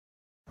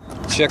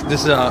Check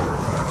this out.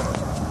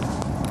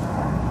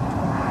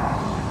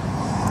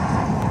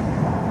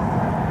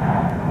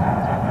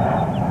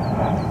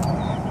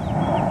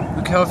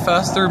 Look how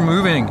fast they're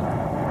moving.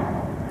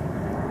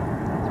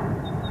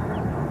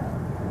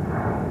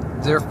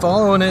 They're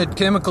following a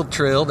chemical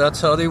trail,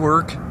 that's how they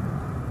work.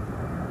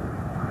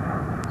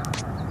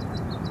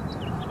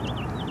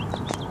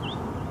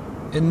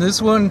 And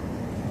this one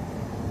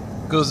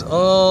goes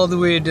all the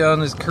way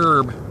down this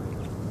curb.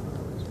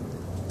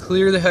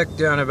 Clear the heck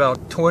down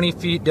about 20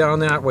 feet down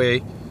that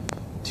way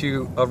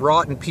to a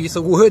rotten piece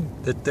of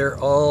wood that they're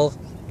all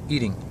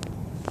eating.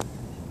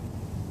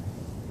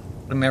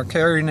 And they're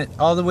carrying it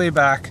all the way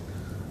back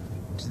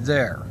to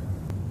there,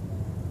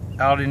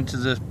 out into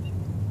the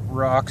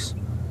rocks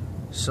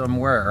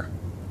somewhere.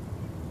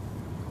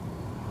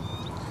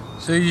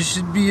 So you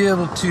should be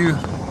able to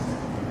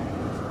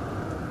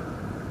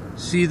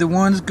see the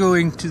ones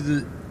going to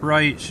the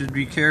right should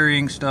be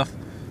carrying stuff.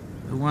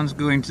 The ones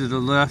going to the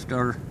left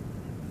are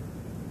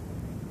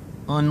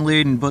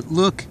unladen, but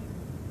look,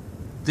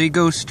 they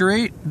go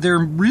straight. They're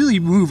really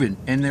moving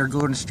and they're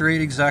going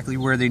straight exactly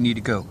where they need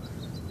to go.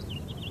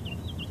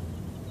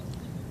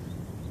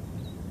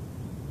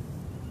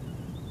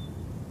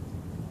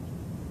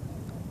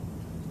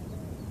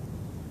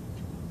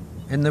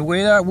 And the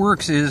way that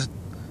works is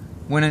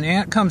when an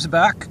ant comes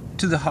back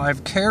to the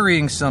hive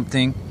carrying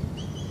something,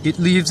 it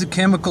leaves a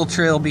chemical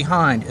trail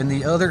behind and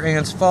the other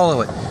ants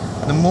follow it.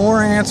 The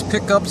more ants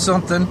pick up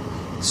something,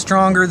 the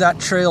stronger that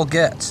trail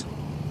gets.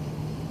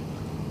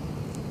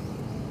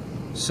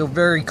 So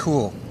very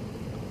cool.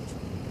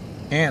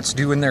 Ants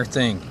doing their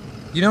thing.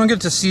 You don't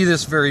get to see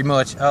this very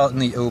much out in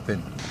the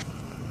open.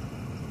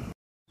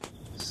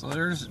 So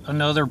there's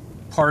another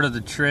part of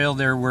the trail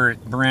there where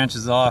it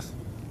branches off.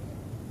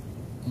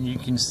 And you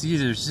can see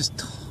there's just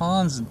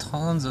tons and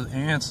tons of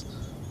ants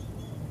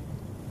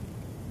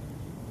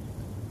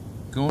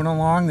going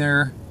along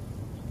there.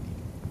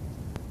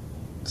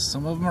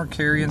 Some of them are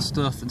carrying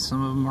stuff and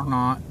some of them are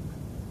not.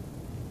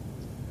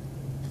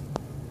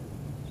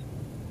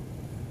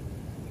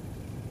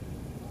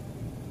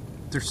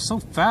 They're so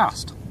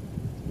fast.